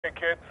Hey,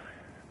 kid.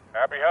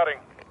 Happy hunting.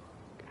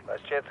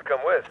 Last chance to come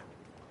with.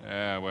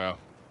 Yeah, well,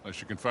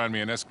 unless you can find me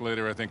an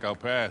escalator, I think I'll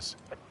pass.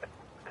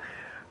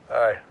 All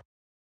right.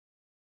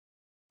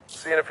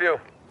 See you in a few.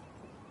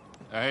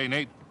 Hey,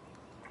 Nate.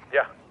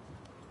 Yeah.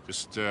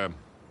 Just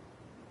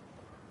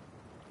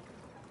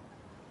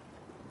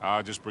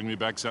bring me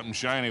back something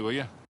shiny, will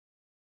you?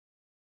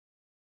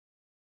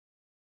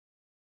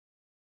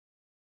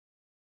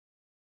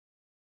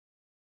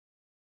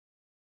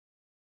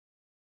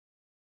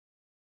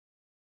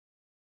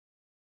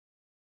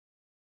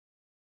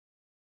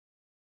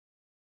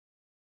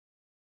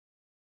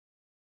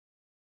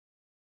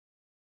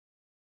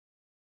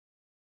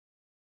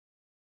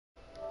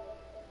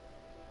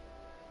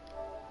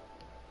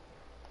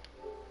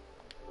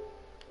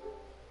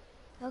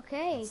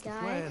 Okay,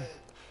 guys,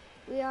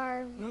 we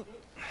are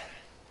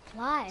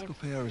live. Let's go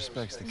pay our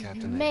respects to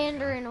Captain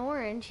Mandarin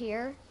Orange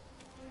here.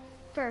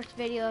 First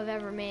video I've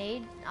ever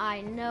made.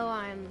 I know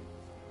I'm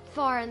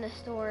far in the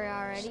story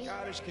already.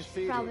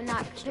 Probably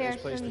not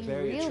compared to some of you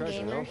real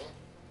gamers,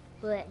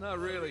 but Not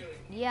really.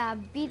 yeah, I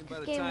beat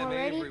this game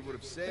already,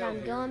 but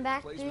I'm going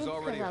back through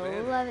because I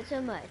love it so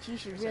much. You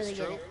should really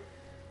get it.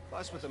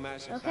 Plus with the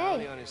massive Okay.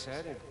 bounty on his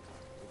head and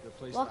a good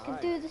place Walking to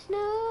hide. through the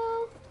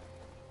snow.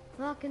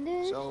 Walking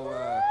through the So,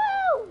 snow.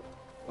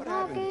 what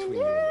happened Walking between through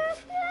you and the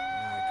Eve? snow.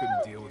 I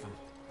couldn't deal with him.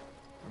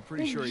 I'm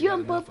pretty sure he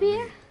Jump got up enough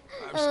here. of me.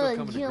 I'm still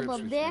coming to Jump grips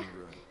up with there,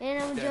 you,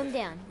 and I'm gonna Dad, jump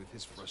down. with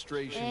his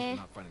frustrations And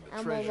for not finding the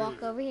I'm treasure. gonna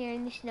walk over here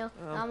in the snow.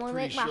 I'm gonna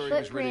pretty make my sure he was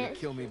ready to footprints.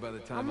 kill me by the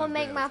time I'm gonna I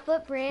make bailed. my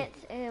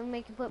footprints, and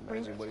making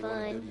footprints Imagine what he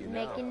wanted to do fun. to you now.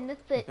 Making the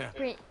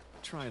footprint.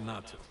 Trying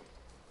not to.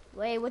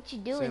 Wait, what you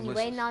doing? Sam, You listen.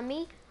 waiting on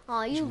me?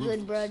 Oh, you He's good,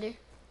 ruthless. brother.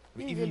 I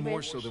mean, You even good, more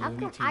brother. so than How when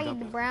we come teamed I up get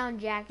the with brown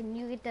jacket and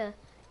you get the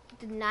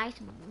nice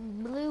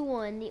blue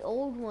one, the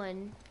old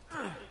one?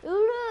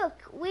 Ooh,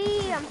 look!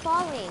 Wee, I'm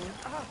falling.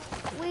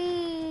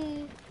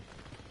 Wee.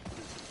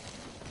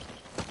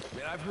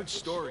 Man, I've heard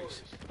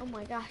stories. Oh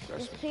my gosh,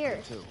 it's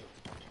Pierce. Too.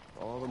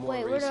 All the more Wait,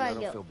 where do reason I I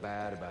don't go? feel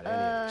bad about I any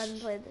of haven't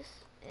this. played this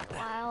in a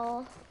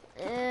while.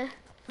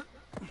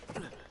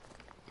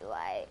 Do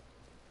I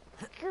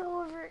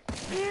go over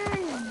here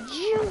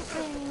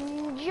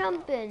and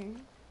jumping?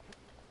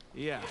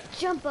 Yeah.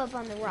 Jump up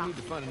on the We rock. need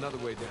to find another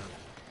way down.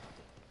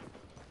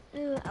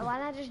 Ooh, why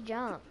not just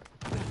jump?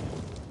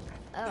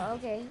 Oh,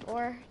 okay.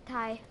 Or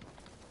tie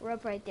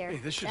rope right there. Hey,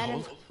 this should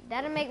that'll, hold.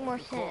 that'll make more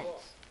sense.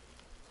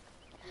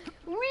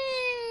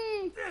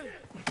 Whee!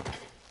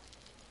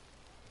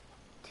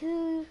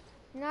 To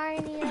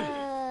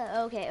Narnia.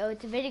 Okay, oh,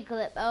 it's a video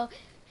clip. Oh,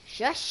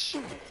 shush.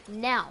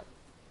 Now.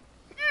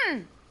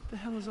 What the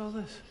hell is all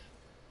this?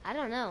 I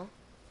don't know.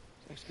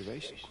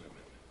 Excavation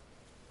equipment.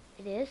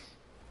 It is.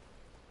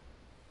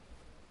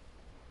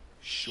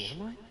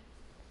 Shoreline?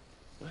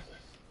 What?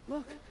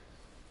 Look.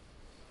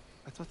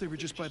 I thought they were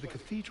just by the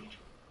cathedral.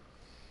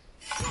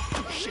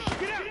 Shit,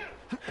 get out!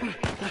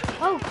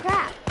 Oh,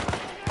 crap.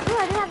 Ooh,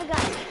 I did have a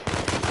gun.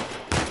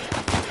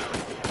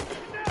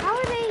 How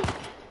are they?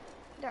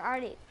 They're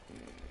already...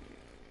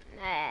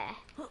 Nah.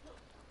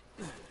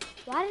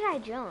 Why did I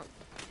jump?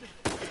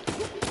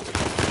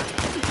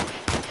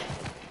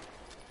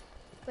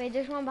 Wait,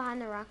 there's one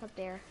behind the rock up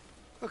there.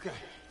 Okay,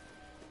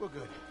 we're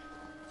good.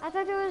 I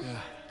thought there was...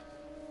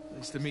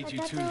 Nice to meet I you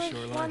thought too, there was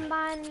Shoreline. one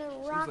behind the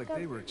rock like up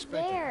they were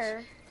expecting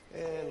there.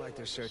 And like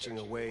they're searching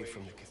away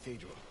from the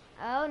cathedral.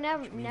 Oh,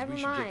 never Means we should get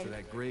to mind.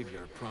 that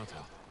graveyard pronto.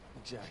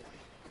 Exactly.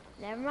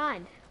 Never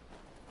mind.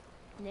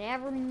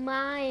 Never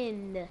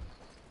mind.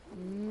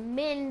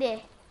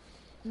 Mindy.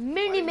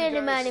 Mindy,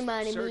 Mindy, Mindy,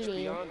 Mindy, search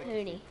Mooney, beyond the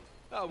Hooney.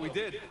 Oh, we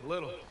did, a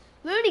little.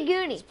 Looney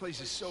Gooney. This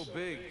place is so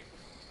big.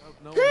 I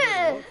don't know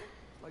where to look.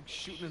 Like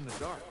shooting in the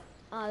dark.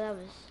 Oh, that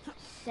was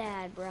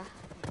sad, bruh.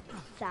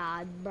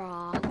 Sad,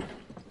 bruh. What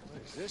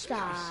is this place?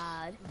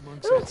 Sad.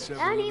 Monks Ooh, had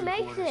several and he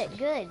living makes quarters. it.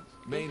 Good.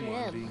 Main Good for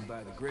one him. being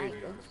by the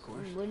graveyard, of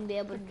course. Wouldn't be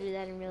able to do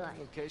that in real life.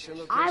 Location,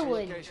 I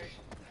would. location.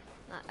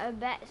 I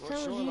bet More some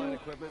of shoreline you,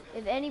 equipment.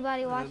 if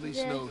anybody And watches at least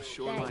this, no that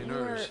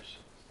shoreliners.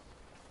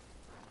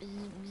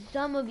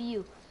 some of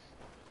you,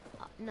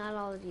 not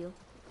all of you,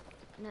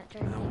 I'm not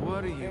trying to Now think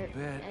what do of you it or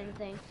bet?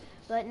 anything,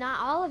 but not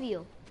all of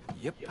you,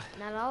 Yep.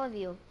 not all of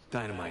you,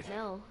 Dynamite.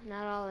 no,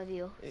 not all of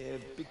you. Yeah,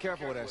 be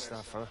careful with that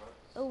stuff, huh?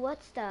 Oh,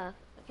 what stuff?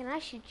 Can I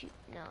shoot you?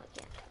 No,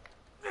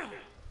 I can't.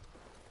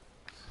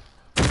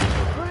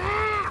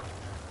 Crap!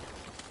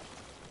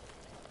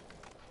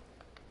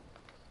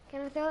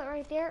 Can I throw it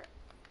right there?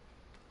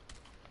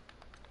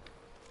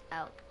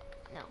 Oh,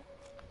 no.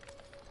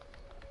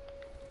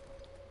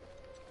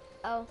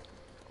 Oh,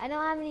 I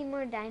don't have any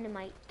more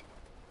dynamite.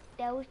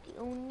 That was the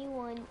only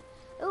one.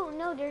 Oh,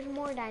 no, there's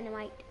more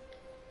dynamite.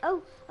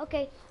 Oh,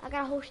 okay, I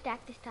got a whole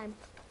stack this time.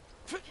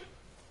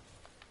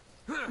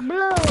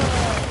 Blow up!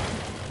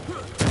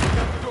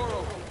 Door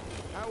open.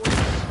 How was it?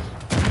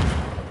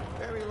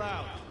 Very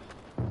loud.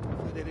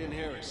 But they didn't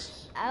hear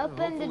us. I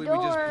opened the Hopefully we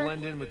just door.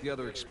 blend in with the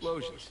other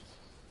explosions.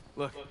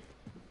 Look,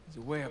 there's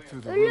a way up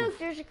through the Oh, roof. look,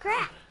 there's a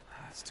crack.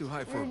 It's too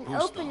high for There's a an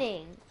boost.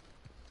 opening.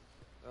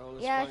 Oh,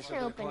 Yeah, it's an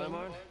opening.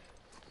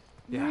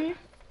 Yeah.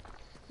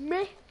 Meh,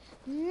 meh,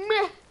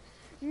 meh,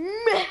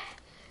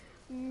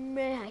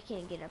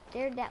 can't get up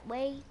there that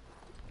way.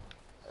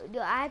 Do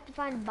I have to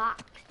find a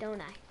box, don't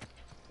I?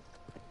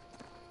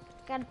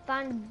 Gotta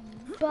find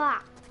a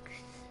box.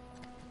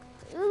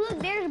 Ooh, look,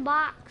 there's a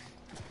box.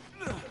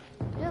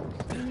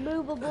 Looks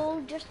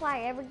movable, just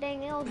like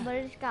everything else, but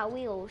it's got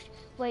wheels.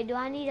 Wait, do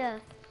I need a...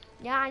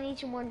 Yeah, I need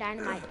some more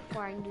dynamite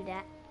before I can do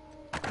that.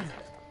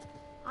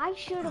 I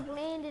should have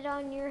landed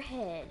on your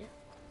head.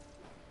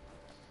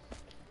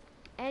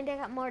 And I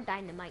got more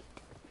dynamite.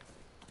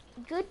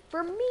 Good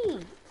for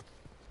me.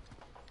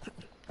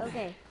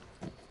 Okay.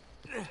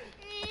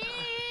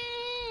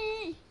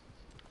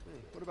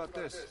 What about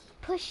this?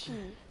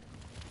 Pushy.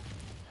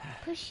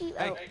 Pushy.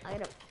 Hey, Oh, I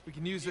gotta... we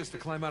can use this to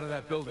climb out of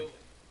that building.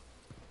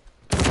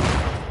 There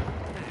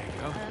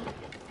you go.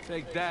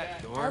 Take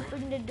that, door.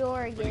 Open the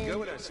door again. Pretty good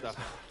with that stuff.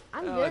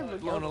 I'm Well, good I've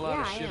with blown a lot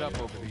of I shit am. up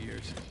over the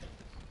years.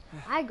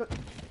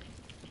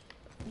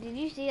 Did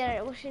you see that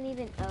it wasn't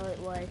even... Oh, it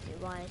was.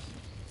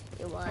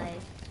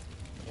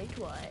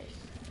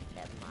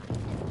 Never mind.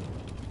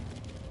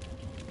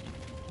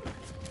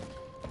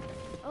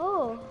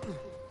 Oh.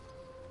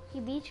 He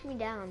beats me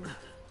down.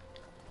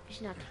 It's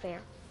not fair.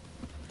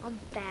 I'm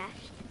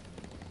fast.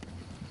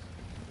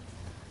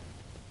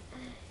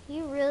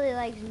 He really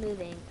likes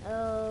moving.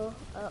 Oh.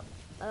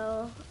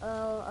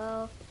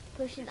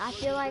 Pushing. I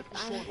feel like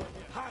I'm...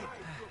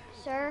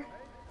 Sir?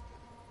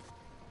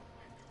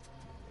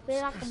 I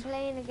feel like I'm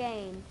playing a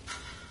game.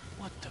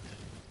 What the...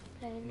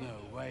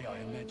 No way I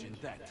imagined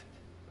that.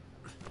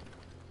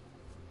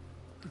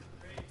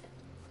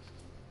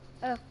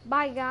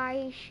 Bye,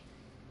 guys.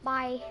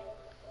 Bye.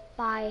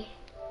 Bye.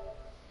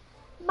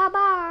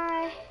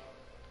 Bye-bye.